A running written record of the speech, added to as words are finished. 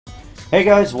Hey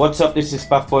guys, what's up? This is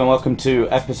Spaffboy and welcome to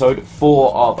episode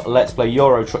 4 of Let's Play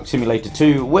Euro Truck Simulator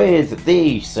 2 with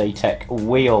the Saitek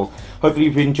wheel. Hopefully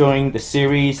you've been enjoying the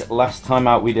series. Last time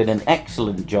out we did an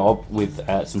excellent job with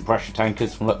some pressure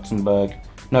tankers from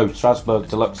Strasbourg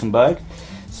to Luxembourg.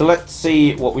 So let's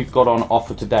see what we've got on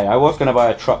offer today. I was going to buy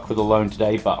a truck with a loan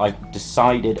today, but I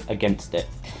decided against it.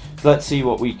 So let's see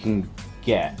what we can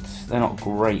get. They're not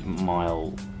great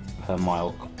per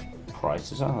mile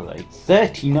prices, are they?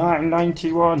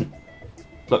 $39.91.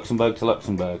 Luxembourg to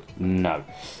Luxembourg. No.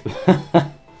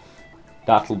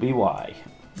 That'll be why.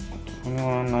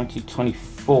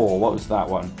 21.90.24. What was that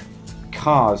one?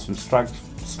 Cars from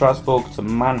Strasbourg to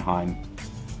Mannheim.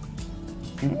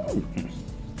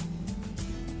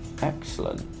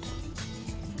 Excellent.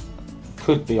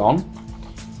 Could be on.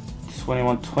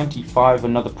 21.25.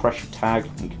 Another pressure tag.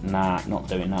 Nah, not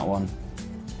doing that one.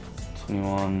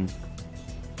 21.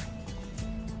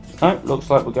 No, looks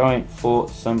like we're going for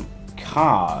some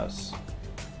cars.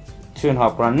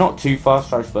 £2.5 grand, not too far,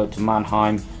 Strasbourg to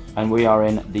Mannheim, and we are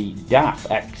in the DAF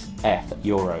XF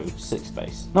Euro 6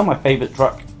 base. Not my favourite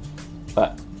truck,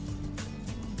 but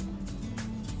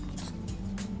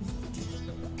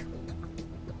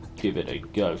give it a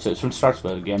go. So it's from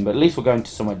Strasbourg again, but at least we're going to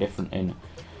somewhere different in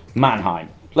Mannheim.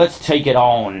 Let's take it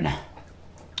on. I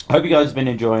hope you guys have been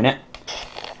enjoying it,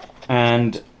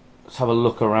 and let's have a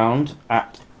look around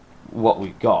at what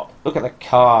we've got. Look at the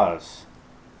cars.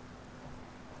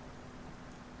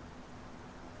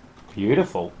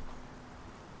 Beautiful.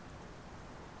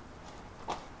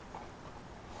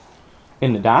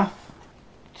 In the DAF.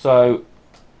 So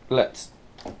let's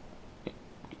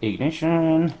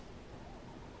ignition.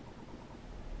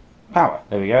 Power.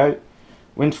 There we go.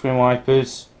 Windscreen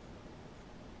wipers.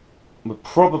 We're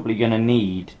probably going to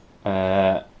need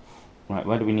right,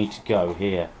 where do we need to go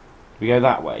here? Do we go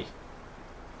that way?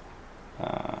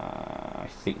 I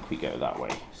think we go that way,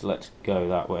 so let's go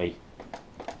that way.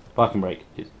 Parking brake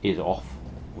is off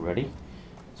already.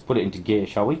 Let's put it into gear,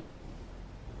 shall we?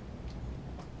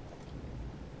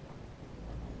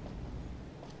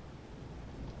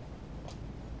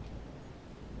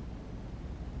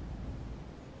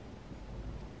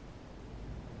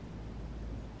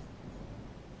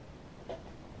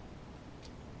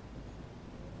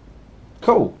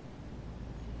 Cool.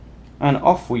 And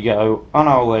off we go, on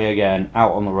our way again,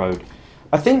 out on the road.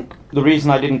 I think the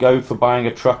reason I didn't go for buying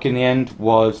a truck in the end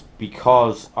was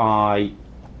because I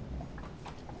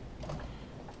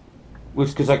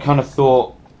kind of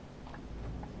thought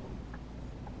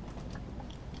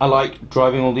I like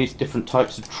driving all these different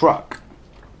types of truck.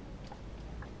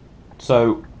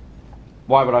 So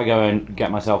why would I go and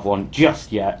get myself one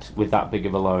just yet with that big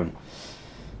of a loan?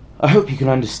 I hope you can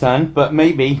understand, but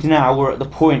maybe now we're at the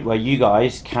point where you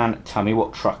guys can tell me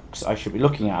what trucks I should be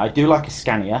looking at. I do like a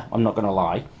Scania, I'm not going to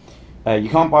lie. You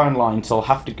can't buy online, so I'll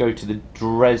have to go to the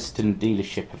Dresden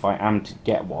dealership if I am to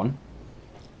get one.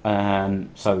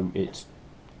 So it's,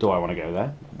 do I want to go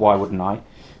there? Why wouldn't I?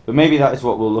 But maybe that is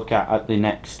what we'll look at in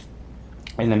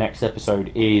the next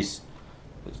episode is,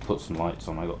 let's put some lights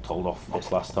on, I got told off for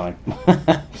this last time.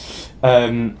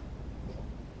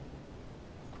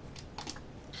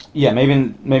 Yeah,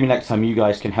 maybe next time you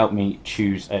guys can help me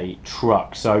choose a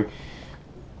truck. So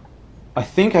I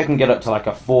think I can get up to like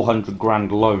a 400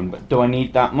 grand loan, but do I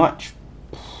need that much?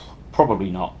 Probably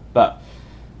not, but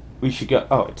we should go.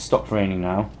 Oh, it stopped raining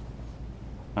now,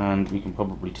 and we can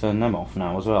probably turn them off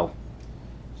now as well.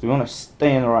 So we want to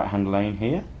stay in the right hand lane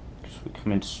here, because we're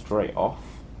coming straight off.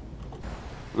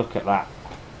 Look at that.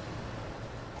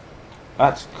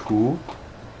 That's cool.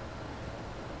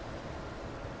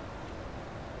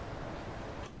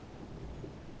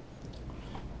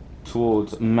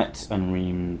 Towards Metz and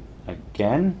Riem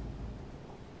again.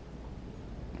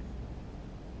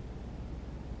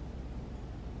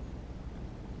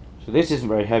 So this isn't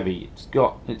very heavy.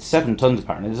 It's 7 tons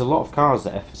apparently. There's a lot of cars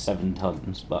that are for 7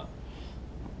 tons, but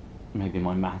maybe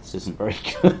my maths isn't very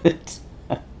good.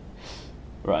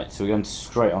 Right, so we're going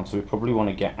straight on. So we probably want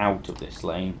to get out of this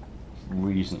lane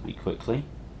reasonably quickly.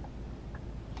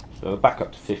 So we're back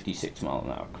up to 56 mile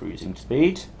an hour cruising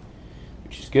speed,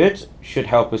 which is good. Should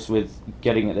help us with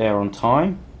getting it there on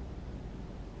time.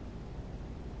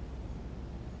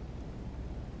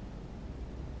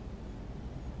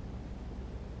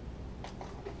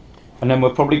 And then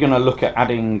we're probably going to look at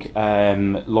adding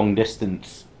long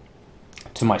distance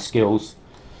to my skills.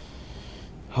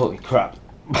 Holy crap.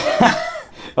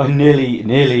 I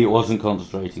nearly wasn't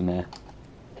concentrating there.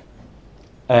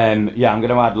 Yeah, I'm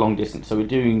going to add long distance. So we're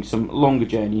doing some longer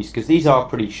journeys because these are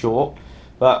pretty short.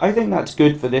 But I think that's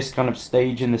good for this kind of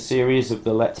stage in the series of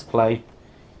the Let's Play.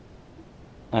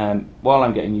 while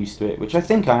I'm getting used to it, which I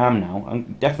think I am now.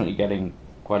 I'm definitely getting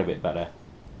quite a bit better.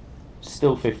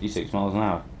 Still 56 miles an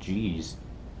hour. Jeez.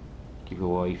 Keep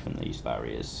away from these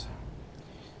barriers.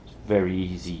 It's very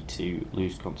easy to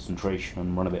lose concentration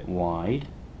and run a bit wide.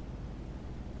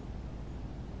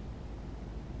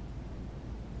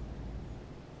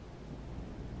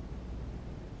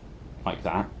 Like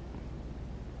that.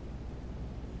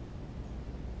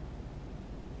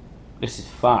 This is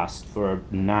fast for a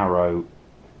narrow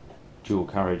dual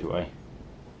carriageway,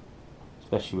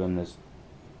 especially when there's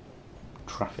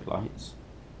traffic lights.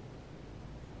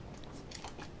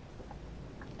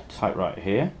 Tight right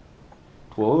here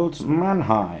towards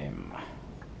Mannheim.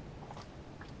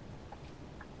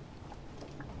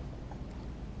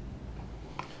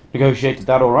 Negotiated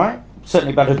that all right.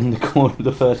 Certainly better than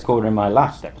the first corner in my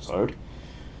last episode,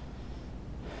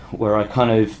 where I kind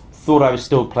of thought I was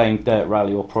still playing Dirt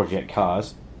Rally or Project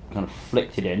Cars. Kind of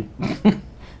flicked it in.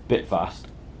 Bit fast.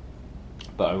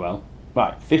 But oh well.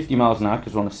 Right, 50 miles an hour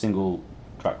because we're on a single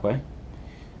trackway.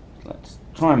 Let's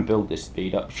try and build this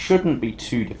speed up. Shouldn't be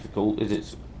too difficult as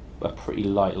it's a pretty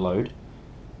light load.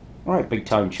 Alright, big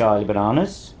time Charlie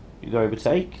Bananas. You go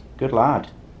overtake. Good lad.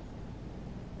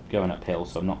 Going uphill,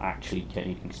 so I'm not actually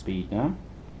gaining speed now.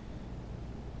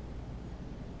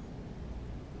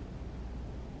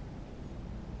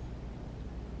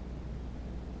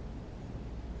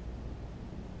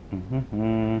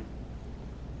 Going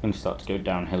to start to go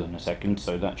downhill in a second,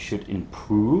 so that should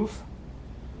improve.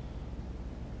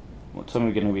 What time are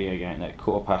we going to be again? At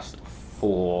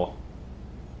 4:15.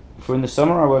 If we're in the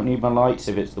summer, I won't need my lights.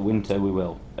 If it's the winter, we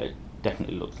will. It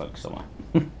definitely looks like summer.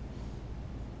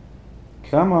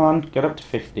 Come on, get up to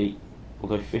 50.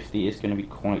 Although 50 is going to be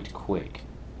quite quick.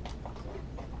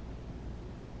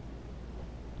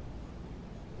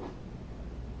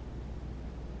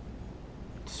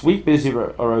 Sweepers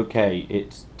are okay,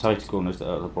 it's tighter corners that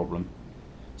are the problem.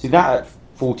 See, that at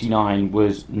 49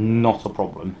 was not a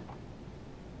problem.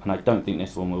 And I don't think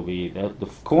this one will be either. The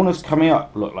corners coming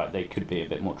up look like they could be a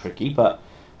bit more tricky, but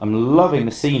I'm loving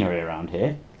the scenery around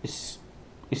here. It's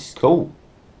cool.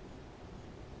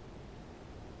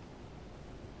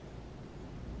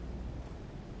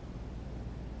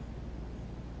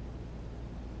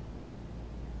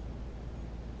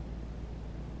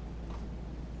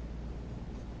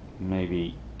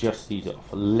 Maybe just ease it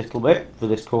off a little bit for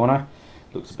this corner.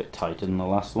 Looks a bit tighter than the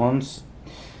last ones.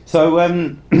 So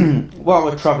while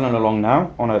we're travelling along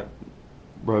now on a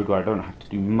road where I don't have to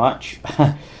do much,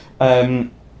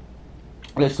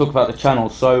 let's talk about the channel.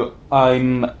 So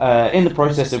I'm in the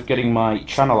process of getting my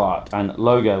channel art and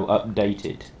logo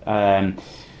updated.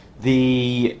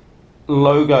 The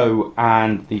logo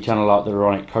and the channel art that are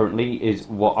on it currently is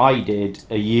what I did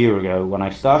a year ago when I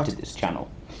started this channel.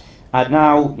 And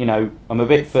now, you know, I'm a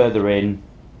bit further in,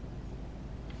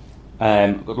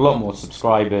 I've got a lot more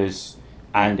subscribers,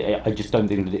 and I just don't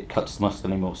think that it cuts the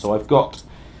mustard anymore. So I've got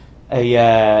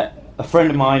a friend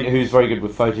of mine who's very good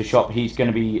with Photoshop. He's going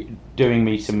to be doing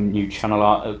me some new channel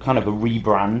art, kind of a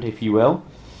rebrand, if you will.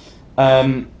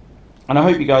 And I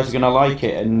hope you guys are going to like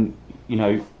it. And, you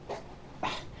know,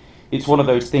 it's one of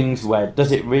those things where,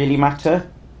 does it really matter?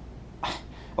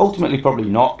 Ultimately, probably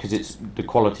not, because it's the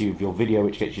quality of your video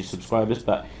which gets you subscribers.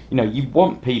 But, you know, you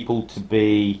want people to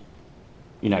be,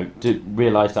 you know, to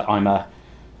realise that I'm a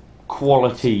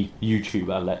quality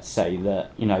YouTuber, let's say.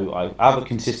 That, you know, I have a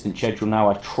consistent schedule now.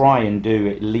 I try and do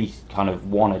at least kind of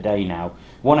one a day now.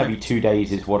 One every 2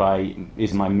 days is what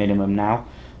is my minimum now.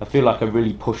 I feel like I've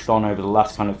really pushed on over the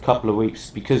last kind of couple of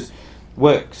weeks because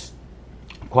work's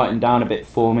quieting down a bit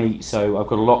for me. So I've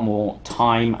got a lot more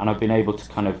time, and I've been able to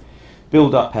kind of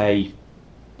build up a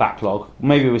backlog,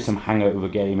 maybe with some hangover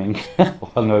gaming, or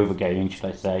hungover gaming, should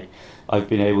I say. I've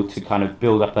been able to kind of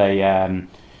build up a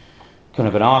kind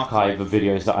of an archive of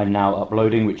videos that I'm now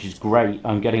uploading, which is great.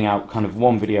 I'm getting out kind of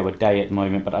one video a day at the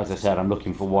moment, but as I said, I'm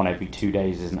looking for one every 2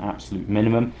 days as an absolute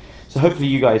minimum. So hopefully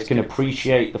you guys can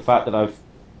appreciate the fact that I've,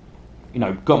 you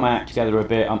know, got my act together a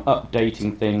bit. I'm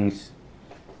updating things.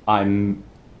 I'm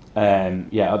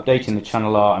updating the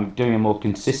channel art. I'm doing a more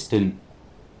consistent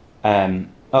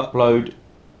upload,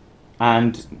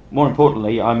 and more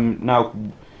importantly, I'm now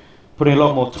putting a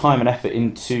lot more time and effort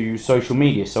into social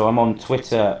media. So I'm on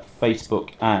Twitter,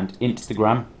 Facebook and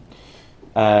Instagram.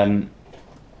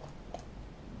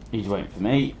 He's waiting for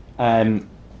me.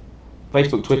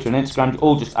 Facebook, Twitter and Instagram,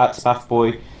 all just at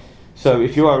Spaffboy. So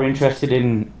if you are interested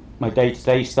in my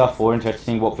day-to-day stuff, or interested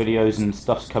in what videos and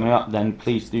stuff's coming up, then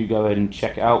please do go and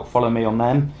check it out. Follow me on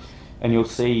them, and you'll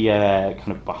see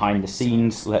kind of behind the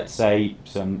scenes, let's say,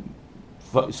 some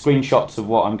screenshots of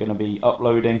what I'm going to be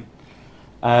uploading.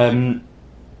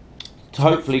 to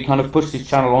hopefully kind of push this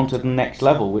channel onto the next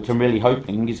level, which I'm really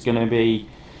hoping is going to be,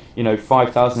 you know,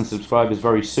 5,000 subscribers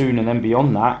very soon, and then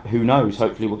beyond that, who knows?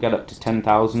 Hopefully, we'll get up to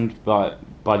 10,000 by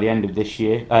the end of this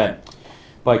year,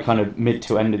 by kind of mid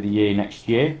to end of the year next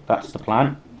year. That's the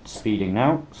plan. Speeding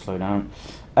now, slow down,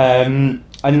 and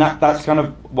that's kind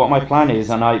of what my plan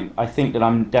is. And I think that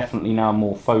I'm definitely now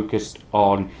more focused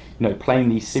on, you know, playing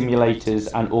these simulators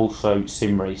and also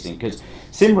sim racing, because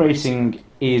sim racing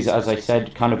is, as I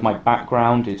said, kind of my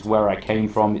background. It's where I came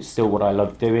from. It's still what I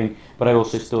love doing, but I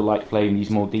also still like playing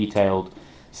these more detailed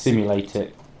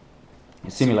simulator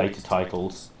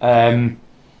titles.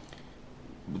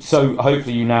 So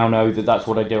hopefully you now know that that's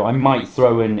what I do. I might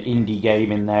throw an indie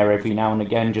game in there every now and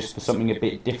again just for something a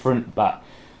bit different, but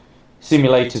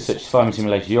simulators such as Farming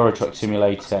Simulator, Euro Truck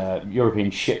Simulator,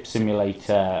 European Ship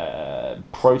Simulator,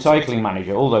 Pro Cycling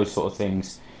Manager, all those sort of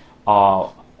things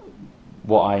are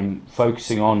what I'm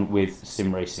focusing on with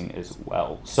sim racing as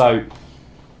well. So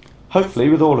hopefully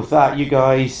with all of that, you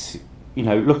guys, you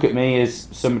know, look at me as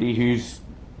somebody who's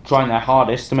trying their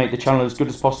hardest to make the channel as good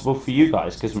as possible for you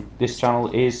guys, because this channel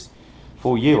is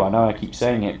for you. I know I keep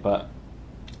saying it, but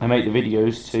I make the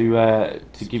videos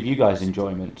to give you guys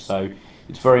enjoyment. So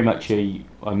it's very much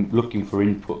I'm looking for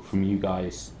input from you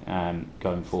guys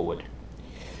going forward.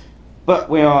 But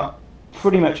we are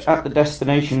pretty much at the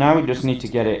destination now. We just need to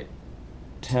get it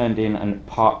turned in and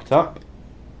parked up.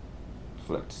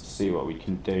 So let's see what we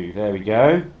can do. There we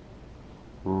go.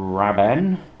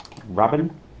 Rabben.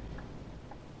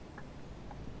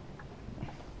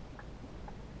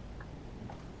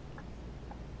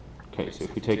 Okay, so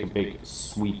if we take a big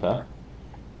sweeper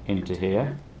into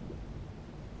here,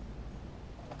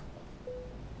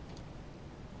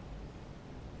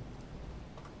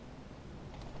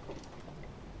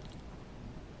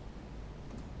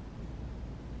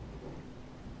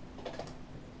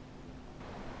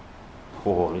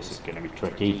 oh, this is going to be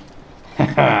tricky.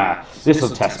 This will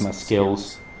test my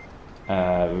skills. We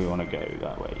want to go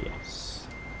that way, yes.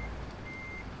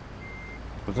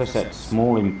 As I said,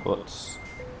 small inputs.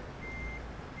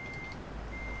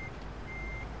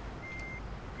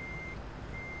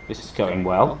 This is going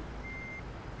well.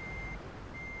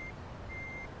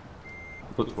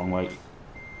 Looks wrong way.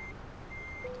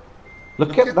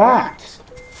 Look at that!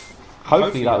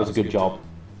 Hopefully that was a good job.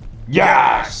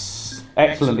 Yes!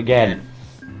 Excellent again.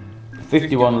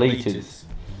 51 litres.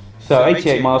 So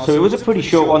 88 miles. So it was a pretty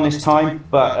short one this time,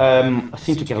 but I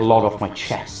seem to get a lot off my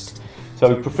chest.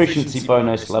 So proficiency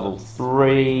bonus level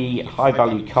 3, high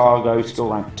value cargo, skill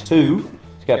rank 2.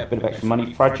 To get a bit of extra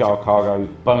money, fragile cargo,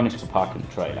 bonus for parking the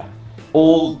trailer.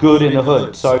 All good in the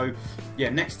hood. So yeah,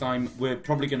 next time we're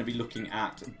probably going to be looking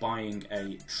at buying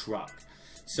a truck.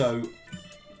 So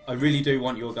I really do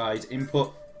want your guys'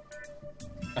 input.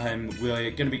 We're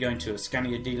going to be going to a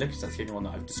Scania dealer because that's the only one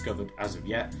that I've discovered as of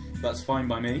yet. That's fine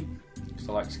by me because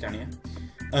I like Scania.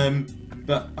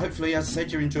 But hopefully, as I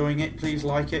said, you're enjoying it. Please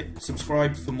like it,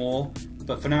 subscribe for more.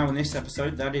 But for now in this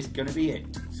episode, that is going to be it.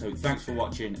 So thanks for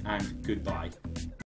watching and goodbye.